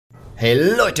Hey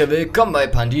Leute, willkommen bei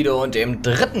Pandido und dem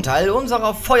dritten Teil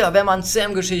unserer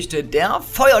Feuerwehrmann-Sam-Geschichte, der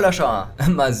Feuerlöscher.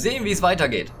 Mal sehen, wie es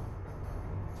weitergeht.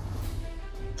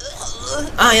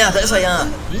 Ah ja, da ist er ja.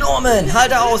 Norman,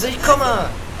 halte aus, ich komme.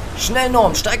 Schnell,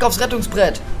 Norm, steig aufs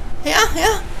Rettungsbrett. Ja,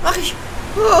 mach ich.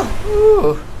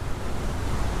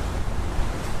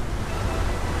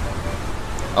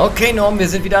 Okay, Norm, wir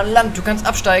sind wieder an Land, du kannst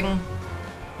absteigen.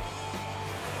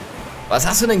 Was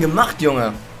hast du denn gemacht,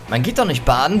 Junge? Man geht doch nicht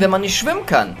baden, wenn man nicht schwimmen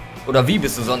kann. Oder wie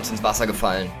bist du sonst ins Wasser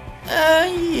gefallen?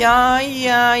 Ja,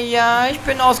 ich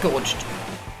bin ausgerutscht.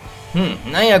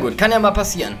 Naja gut, kann ja mal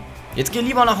passieren. Jetzt geh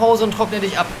lieber nach Hause und trockne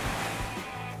dich ab.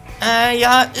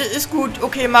 Ja, ist gut.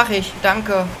 Okay, mach ich.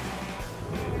 Danke.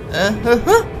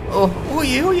 Oh,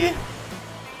 huje.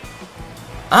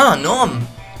 Ah, Norm.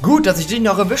 Gut, dass ich dich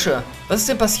noch erwische. Was ist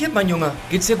denn passiert, mein Junge?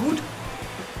 Geht's dir gut?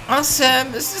 Ach,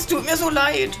 Sam, es tut mir so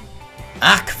leid.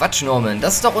 Ach, Quatsch, Norman.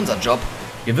 Das ist doch unser Job.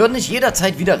 Wir würden dich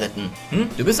jederzeit wieder retten.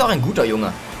 Du bist auch ein guter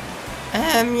Junge.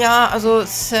 Ja, also,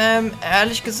 Sam,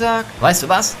 ehrlich gesagt... Weißt du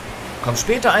was? Komm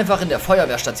später einfach in der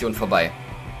Feuerwehrstation vorbei.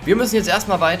 Wir müssen jetzt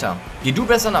erstmal weiter. Geh du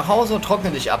besser nach Hause und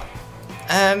trockne dich ab.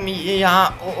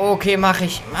 Ja, okay, mach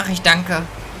ich, danke.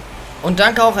 Und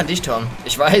danke auch an dich, Tom.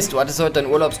 Ich weiß, du hattest heute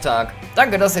deinen Urlaubstag.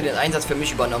 Danke, dass du den Einsatz für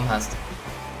mich übernommen hast.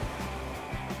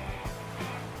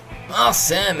 Ach,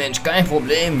 Sam, Mensch, kein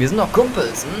Problem. Wir sind doch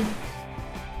Kumpels,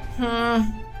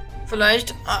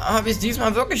 Vielleicht habe ich es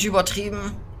diesmal wirklich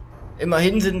übertrieben.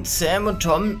 Immerhin sind Sam und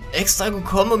Tom extra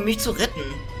gekommen, um mich zu retten.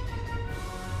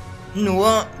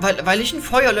 Nur, weil ich einen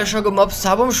Feuerlöscher gemobst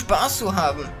habe, um Spaß zu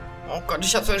haben. Oh Gott,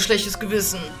 ich habe so ein schlechtes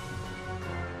Gewissen.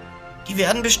 Die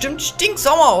werden bestimmt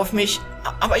stinksauer auf mich,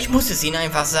 aber ich muss es ihnen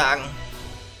einfach sagen.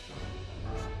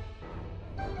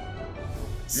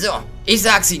 So, ich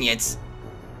sag's ihnen jetzt.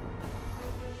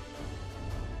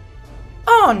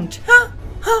 Und,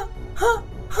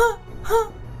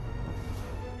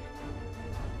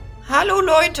 Hallo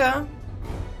Leute.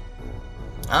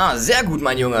 Ah, sehr gut,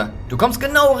 mein Junge. Du kommst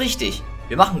genau richtig.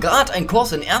 Wir machen gerade einen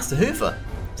Kurs in Erste Hilfe.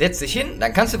 Setz dich hin,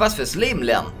 dann kannst du was fürs Leben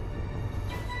lernen.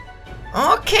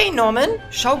 Okay, Norman,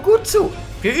 schau gut zu.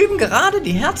 Wir üben gerade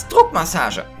die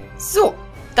Herzdruckmassage. So,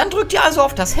 dann drückt ihr also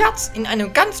auf das Herz in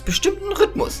einem ganz bestimmten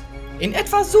Rhythmus. In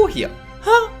etwa so hier.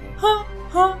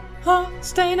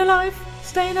 Staying alive,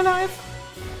 staying alive.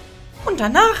 Und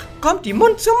danach kommt die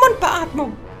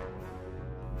Mund-zu-Mund-Beatmung.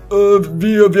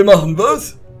 Wir machen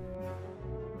was?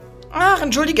 Ach,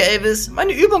 entschuldige, Elvis.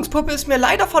 Meine Übungspuppe ist mir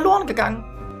leider verloren gegangen.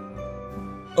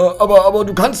 Aber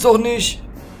du kannst doch nicht.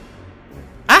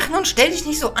 Ach, nun stell dich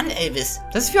nicht so an, Elvis.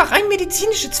 Das ist für rein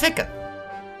medizinische Zwecke.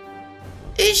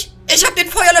 Ich hab den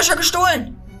Feuerlöscher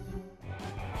gestohlen.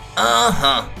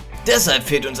 Aha, deshalb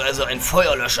fehlt uns also ein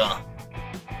Feuerlöscher.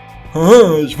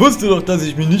 Haha, ich wusste doch, dass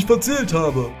ich mich nicht verzählt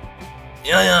habe.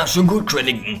 Ja, schon gut,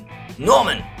 Cradington.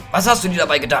 Norman, was hast du dir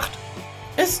dabei gedacht?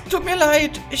 Es tut mir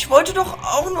leid, ich wollte doch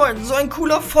auch nur so ein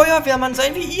cooler Feuerwehrmann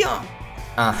sein wie ihr.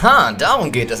 Aha,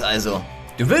 darum geht es also.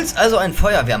 Du willst also ein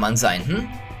Feuerwehrmann sein,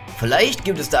 Vielleicht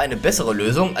gibt es da eine bessere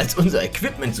Lösung, als unser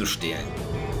Equipment zu stehlen.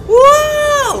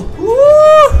 Wow!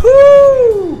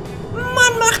 Wuhu!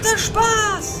 Mann, macht das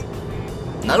Spaß!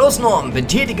 Na los, Norm,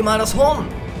 betätige mal das Horn.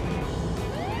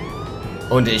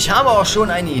 Und ich habe auch schon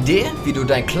eine Idee, wie du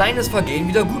dein kleines Vergehen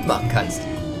wieder gut machen kannst.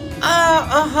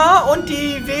 Aha, und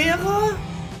die wäre...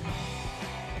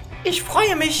 Ich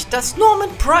freue mich, dass Norman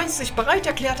Price sich bereit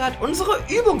erklärt hat, unsere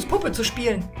Übungspuppe zu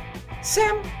spielen.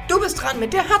 Sam, du bist dran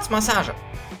mit der Herzmassage.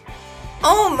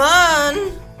 Oh Mann!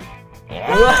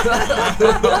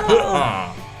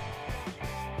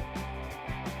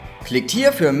 Klickt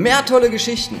hier für mehr tolle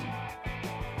Geschichten.